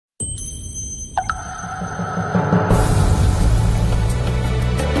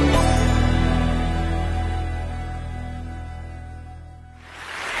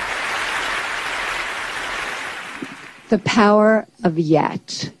The power of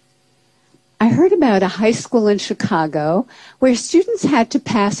yet. I heard about a high school in Chicago where students had to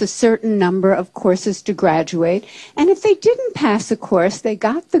pass a certain number of courses to graduate, and if they didn't pass a course, they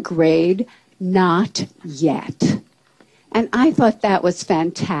got the grade not yet. And I thought that was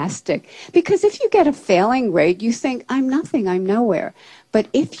fantastic, because if you get a failing grade, you think, I'm nothing, I'm nowhere. But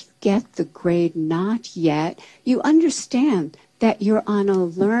if you get the grade not yet, you understand that you're on a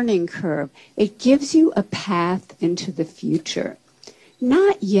learning curve. It gives you a path into the future.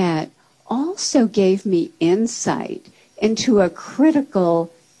 Not yet also gave me insight into a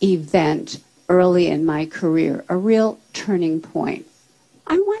critical event early in my career, a real turning point.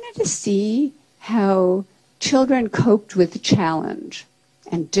 I wanted to see how children coped with challenge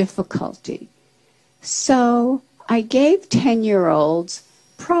and difficulty. So I gave 10-year-olds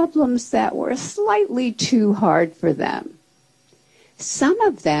problems that were slightly too hard for them. Some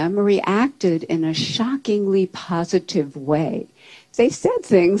of them reacted in a shockingly positive way. They said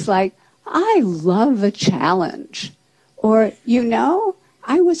things like, I love a challenge. Or,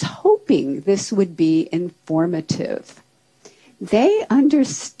 I was hoping this would be informative. They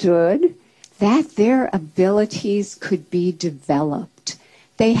understood that their abilities could be developed.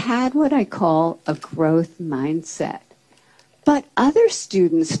 They had what I call a growth mindset. But other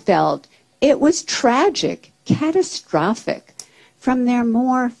students felt it was tragic, catastrophic. From their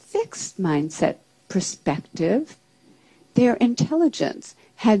more fixed mindset perspective, their intelligence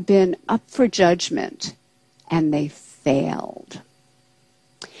had been up for judgment, and they failed.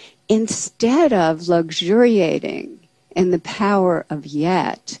 Instead of luxuriating in the power of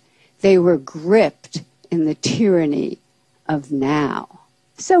yet, they were gripped in the tyranny of now.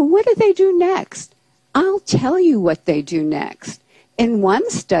 So what do they do next? I'll tell you what they do next. In one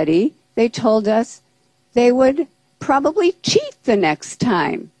study, they told us they would probably cheat the next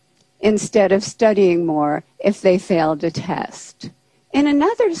time instead of studying more if they failed a test. In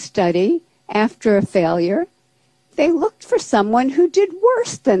another study, after a failure, they looked for someone who did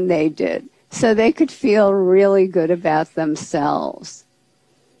worse than they did so they could feel really good about themselves.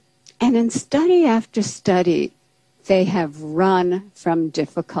 And in study after study, they have run from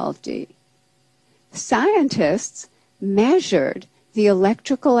difficulty. Scientists measured the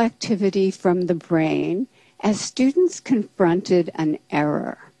electrical activity from the brain as students confronted an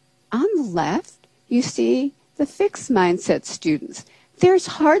error. On the left, you see the fixed mindset students. There's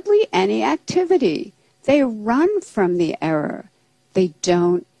hardly any activity. They run from the error. They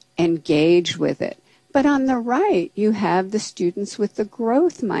don't engage with it. But on the right, you have the students with the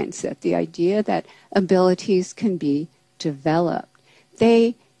growth mindset, the idea that abilities can be developed.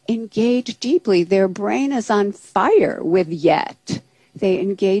 They engage deeply. Their brain is on fire with yet. They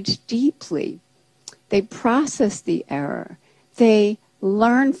engage deeply. They process the error. They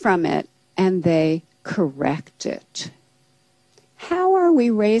learn from it, and they correct it. How are we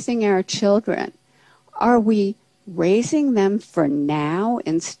raising our children? Are we raising them for now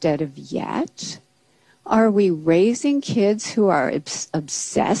instead of yet? Are we raising kids who are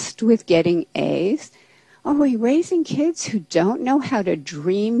obsessed with getting A's? Are we raising kids who don't know how to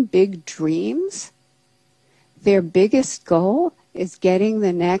dream big dreams? Their biggest goal is getting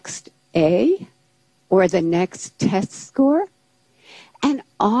the next A or the next test score? And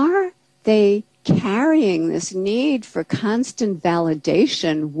are they carrying this need for constant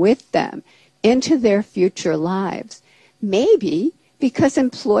validation with them into their future lives? Maybe because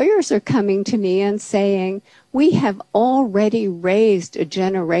employers are coming to me and saying, we have already raised a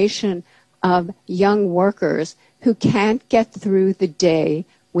generation of young workers who can't get through the day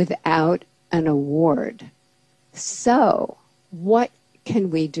without an award. So, what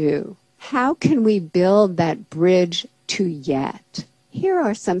can we do? How can we build that bridge to yet? Here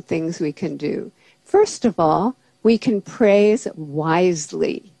are some things we can do. First of all, we can praise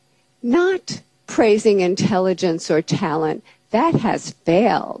wisely, not praising intelligence or talent. That has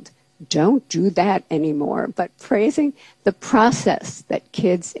failed. Don't do that anymore, but praising the process that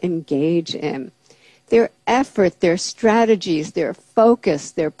kids engage in. Their effort, their strategies, their focus,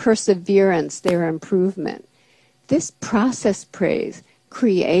 their perseverance, their improvement. This process praise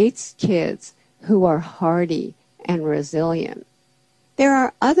creates kids who are hardy and resilient. There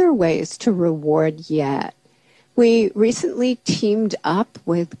are other ways to reward yet. We recently teamed up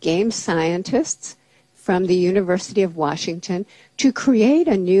with game scientists from the University of Washington to create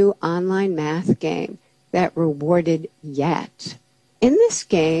a new online math game that rewarded yet. In this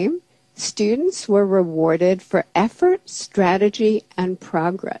game, students were rewarded for effort, strategy, and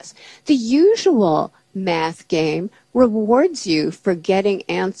progress. The usual math game rewards you for getting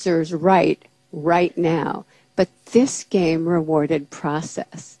answers right now, but this game rewarded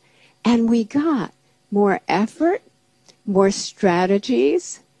process. And we got more effort, more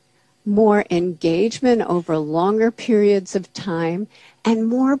strategies, more engagement over longer periods of time, and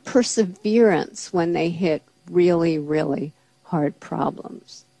more perseverance when they hit really, really hard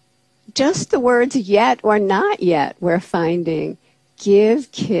problems. Just the words yet or not yet, we're finding,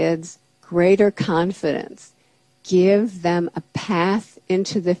 give kids greater confidence. Give them a path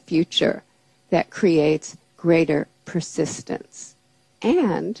into the future that creates greater persistence.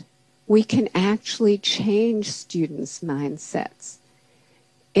 And we can actually change students' mindsets.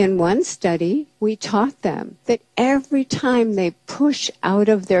 In one study, we taught them that every time they push out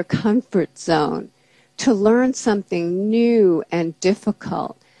of their comfort zone to learn something new and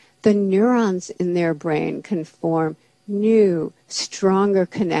difficult, the neurons in their brain can form new, stronger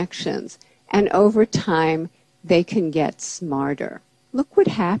connections, and over time, they can get smarter. Look what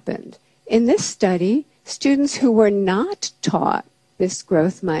happened. In this study, students who were not taught this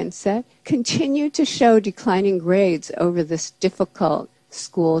growth mindset continued to show declining grades over this difficult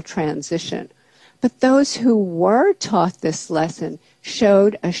school transition. But those who were taught this lesson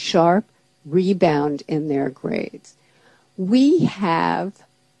showed a sharp rebound in their grades. We have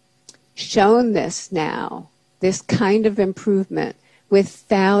shown this now, this kind of improvement, with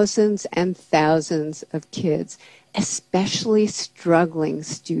thousands and thousands of kids, especially struggling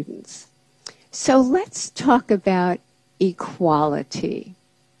students. So let's talk about equality.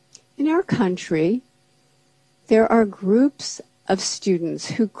 In our country, there are groups of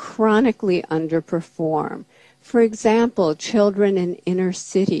students who chronically underperform. For example, children in inner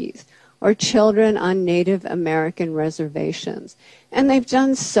cities or children on Native American reservations. And they've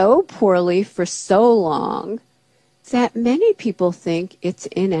done so poorly for so long that many people think it's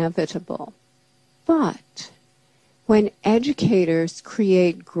inevitable. But when educators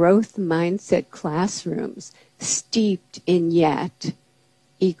create growth mindset classrooms steeped in yet,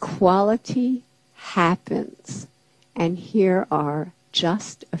 equality happens. And here are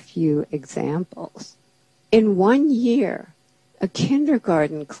just a few examples. In 1 year, a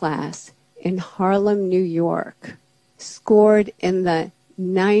kindergarten class in Harlem, New York, scored in the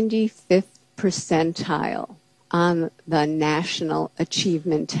 95th percentile on the National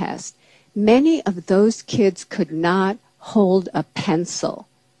Achievement Test. Many of those kids could not hold a pencil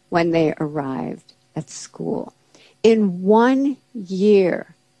when they arrived at school. In 1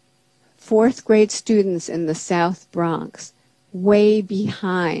 year, fourth grade students in the South Bronx, way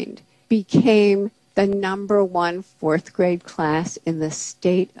behind, became the #1 fourth grade class in the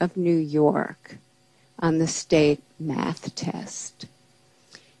state of New York on the state math test.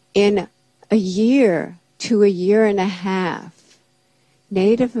 In a year to a year and a half,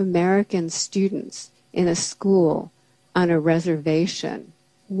 Native American students in a school on a reservation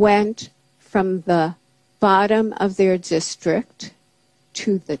went from the bottom of their district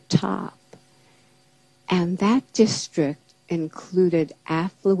to the top. And that district included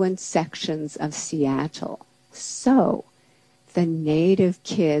affluent sections of Seattle. So the Native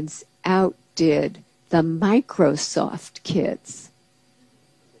kids outdid the Microsoft kids.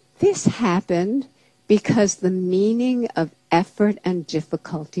 This happened because the meaning of effort and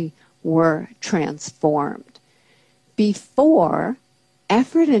difficulty were transformed. Before,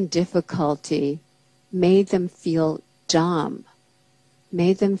 effort and difficulty made them feel dumb,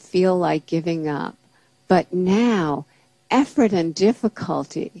 made them feel like giving up. But now, effort and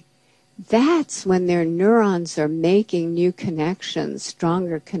difficulty, that's when their neurons are making new connections,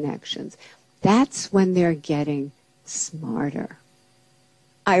 stronger connections. That's when they're getting smarter.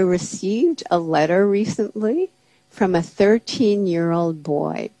 I received a letter recently from a 13-year-old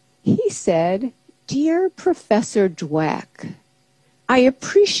boy. He said, "Dear Professor Dweck, I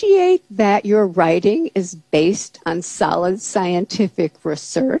appreciate that your writing is based on solid scientific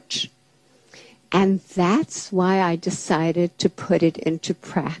research, and that's why I decided to put it into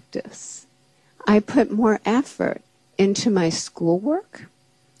practice. I put more effort into my schoolwork,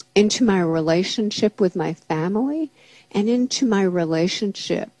 into my relationship with my family, and into my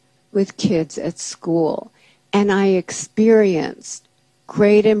relationship with kids at school. And I experienced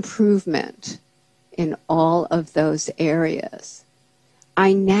great improvement in all of those areas.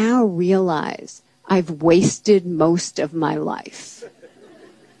 I now realize I've wasted most of my life."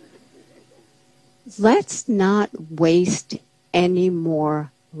 Let's not waste any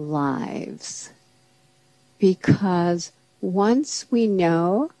more lives, because once we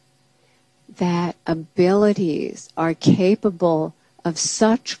know that abilities are capable of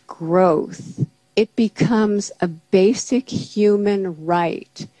such growth, it becomes a basic human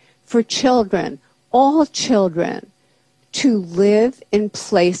right for children, all children, to live in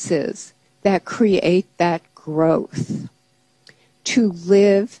places that create that growth, to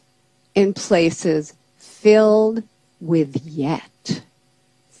live in places filled with yet.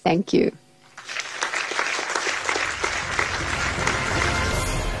 Thank you.